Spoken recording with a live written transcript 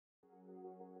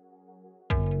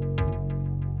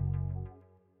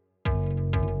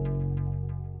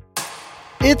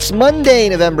It's Monday,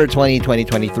 November 20,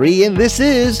 2023, and this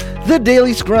is the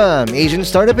Daily Scrum, Asian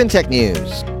Startup and Tech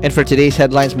News. And for today's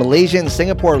headlines, Malaysia and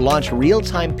Singapore launch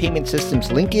real-time payment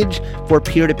systems linkage for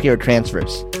peer-to-peer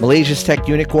transfers. Malaysia's tech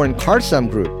unicorn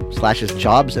ARKM Group slashes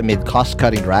jobs amid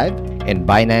cost-cutting drive, and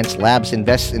Binance Labs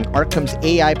invests in ARKM's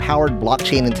AI-powered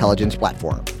blockchain intelligence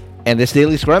platform. And this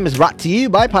Daily Scrum is brought to you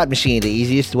by Pod Machine, the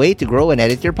easiest way to grow and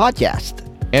edit your podcast.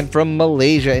 And from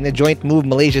Malaysia, in a joint move,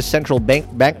 Malaysia's central bank,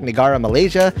 Bank Negara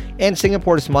Malaysia, and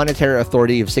Singapore's Monetary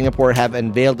Authority of Singapore have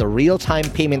unveiled a real-time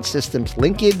payment systems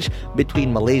linkage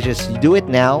between Malaysia's Do It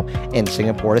Now and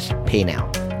Singapore's Pay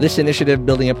Now. This initiative,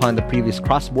 building upon the previous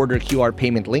cross-border QR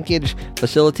payment linkage,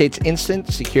 facilitates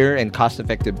instant, secure, and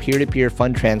cost-effective peer-to-peer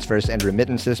fund transfers and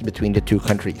remittances between the two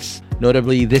countries.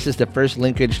 Notably, this is the first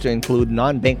linkage to include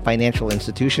non-bank financial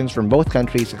institutions from both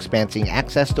countries, expanding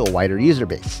access to a wider user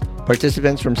base.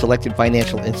 Participants from selected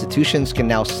financial institutions can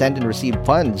now send and receive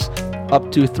funds up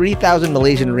to 3,000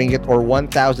 Malaysian ringgit or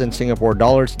 1,000 Singapore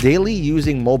dollars daily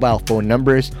using mobile phone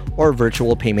numbers or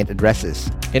virtual payment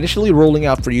addresses. Initially rolling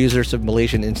out for users of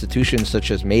Malaysian institutions such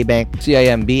as Maybank,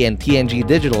 CIMB, and TNG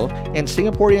Digital, and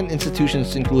Singaporean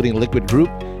institutions including Liquid Group,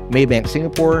 Maybank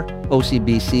Singapore,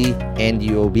 OCBC, and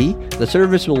UOB, the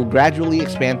service will gradually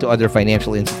expand to other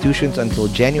financial institutions until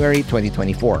January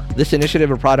 2024. This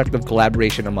initiative, a product of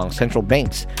collaboration among central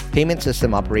banks, payment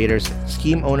system operators,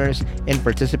 scheme owners, and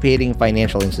participating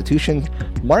financial institutions,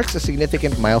 marks a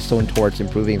significant milestone towards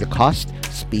improving the cost,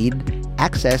 speed,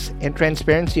 access, and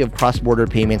transparency of cross-border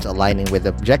payments, aligning with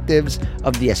objectives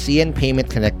of the ASEAN Payment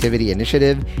Connectivity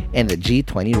Initiative and the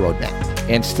G20 Roadmap.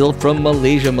 And still from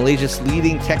Malaysia, Malaysia's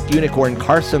leading tech unicorn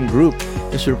ARKM Group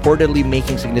is reportedly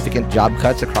making significant job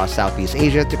cuts across Southeast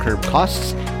Asia to curb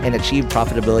costs and achieve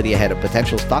profitability ahead of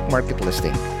potential stock market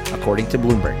listing, according to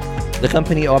Bloomberg. The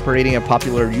company, operating a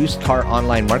popular used car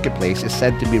online marketplace, is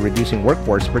said to be reducing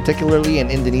workforce, particularly in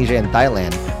Indonesia and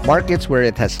Thailand, markets where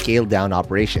it has scaled down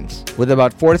operations. With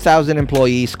about 4,000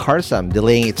 employees, ARKM,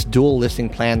 delaying its dual listing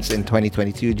plans in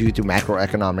 2022 due to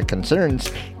macroeconomic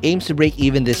concerns, aims to break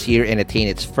even this year and attain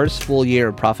its first full year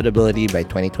of profitability by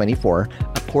 2024,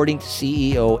 according to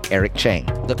CEO Eric Chang.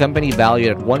 The company, valued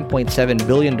at $1.7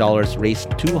 billion, raised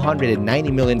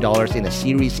 $290 million in a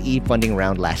Series E funding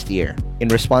round last year. In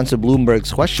response to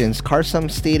Bloomberg's questions, ARKM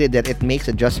stated that it makes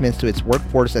adjustments to its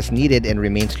workforce as needed and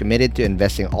remains committed to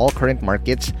investing all current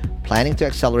markets, planning to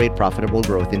accelerate profitable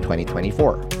growth in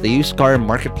 2024. The used car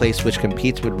marketplace, which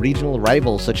competes with regional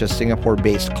rivals such as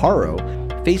Singapore-based Caro,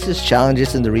 faces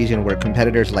challenges in the region where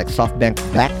competitors like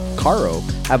SoftBank-backed Caro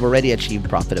have already achieved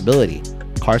profitability.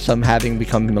 ARKM, having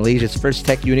become Malaysia's first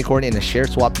tech unicorn in a share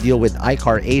swap deal with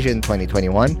iCar Asia in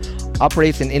 2021,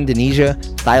 operates in Indonesia,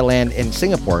 Thailand, and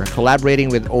Singapore, collaborating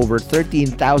with over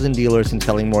 13,000 dealers and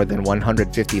selling more than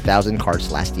 150,000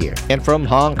 cars last year. And from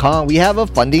Hong Kong, we have a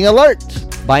funding alert!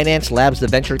 Binance Labs, the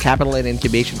venture capital and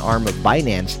incubation arm of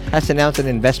Binance, has announced an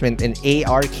investment in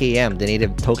ARKM, the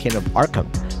native token of ARKM,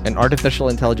 an artificial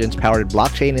intelligence-powered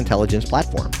blockchain intelligence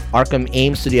platform. ARKM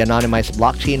aims to de-anonymize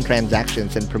blockchain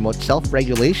transactions and promote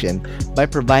self-regulation by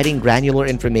providing granular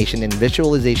information and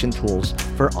visualization tools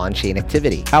for on-chain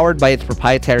activity. Powered by its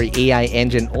proprietary AI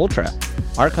engine Ultra,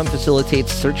 ARKM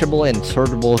facilitates searchable and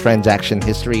sortable transaction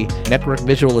history, network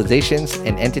visualizations,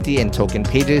 and entity and token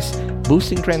pages,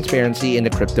 boosting transparency in the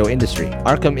crypto industry.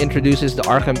 ARKM introduces the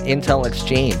ARKM Intel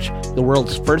Exchange, the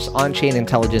world's first on-chain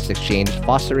intelligence exchange,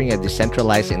 fostering a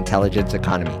decentralized intelligence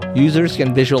economy. Users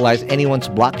can visualize anyone's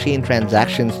blockchain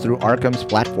transactions through ARKM's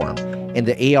platform, and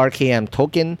the ARKM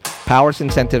token powers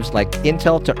incentives like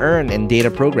Intel to Earn and Data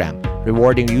Program,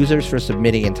 rewarding users for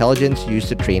submitting intelligence used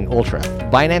to train Ultra.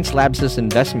 Binance Labs'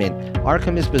 investment,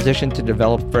 ARKM is positioned to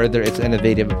develop further its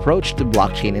innovative approach to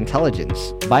blockchain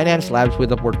intelligence. Binance Labs,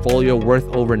 with a portfolio worth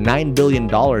over $9 billion,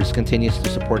 continues to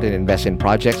support and invest in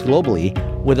projects globally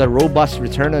with a robust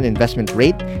return on investment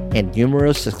rate and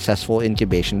numerous successful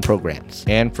incubation programs.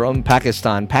 And from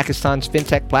Pakistan, Pakistan's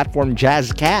fintech platform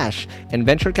Jazz Cash and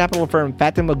venture capital firm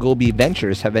Fatima Gobi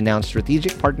Ventures have announced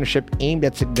strategic partnership aimed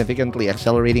at significantly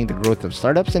accelerating the growth of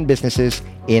startups and businesses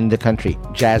in the country.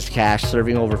 Jazz Cash,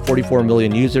 serving over 44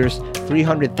 million users,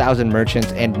 300,000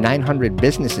 merchants, and 900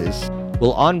 businesses,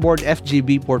 will onboard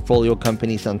FGB portfolio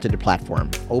companies onto the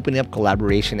platform, opening up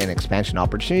collaboration and expansion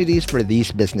opportunities for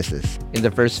these businesses. In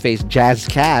the first phase, Jazz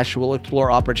Cash will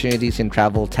explore opportunities in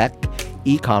travel tech,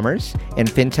 e-commerce, and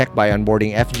fintech by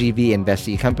onboarding FGV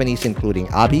investee companies including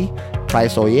Abi,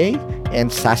 PriceOye,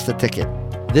 and Sasta Ticket.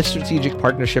 This strategic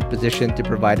partnership positioned to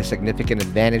provide a significant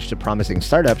advantage to promising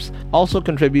startups also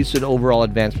contributes to the overall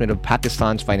advancement of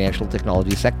Pakistan's financial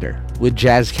technology sector. With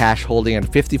JazzCash holding a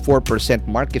 54%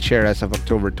 market share as of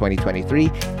October 2023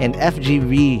 and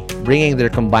FGV bringing their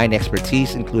combined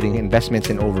expertise, including investments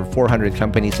in over 400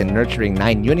 companies and nurturing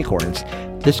 9 unicorns,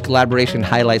 this collaboration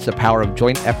highlights the power of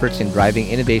joint efforts in driving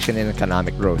innovation and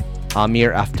economic growth.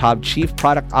 Amir Aftab, Chief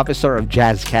Product Officer of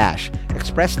JazzCash,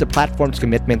 expressed the platform's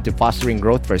commitment to fostering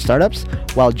growth for startups,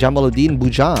 while Jamaluddin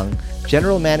Bujang,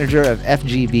 General Manager of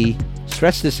FGB,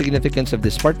 stressed the significance of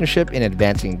this partnership in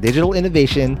advancing digital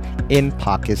innovation in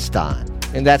Pakistan.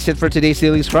 And that's it for today's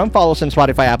Daily Scrum. Follow us on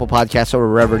Spotify, Apple Podcasts, or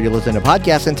wherever you listen to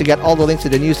podcasts. And to get all the links to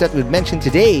the news that we've mentioned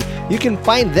today, you can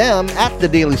find them at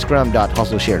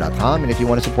thedailyscrum.hustleshare.com. And if you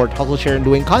want to support HustleShare in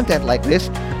doing content like this,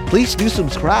 please do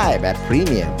subscribe at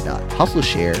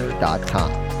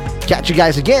premium.hustleshare.com. Catch you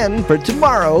guys again for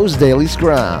tomorrow's Daily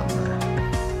Scrum.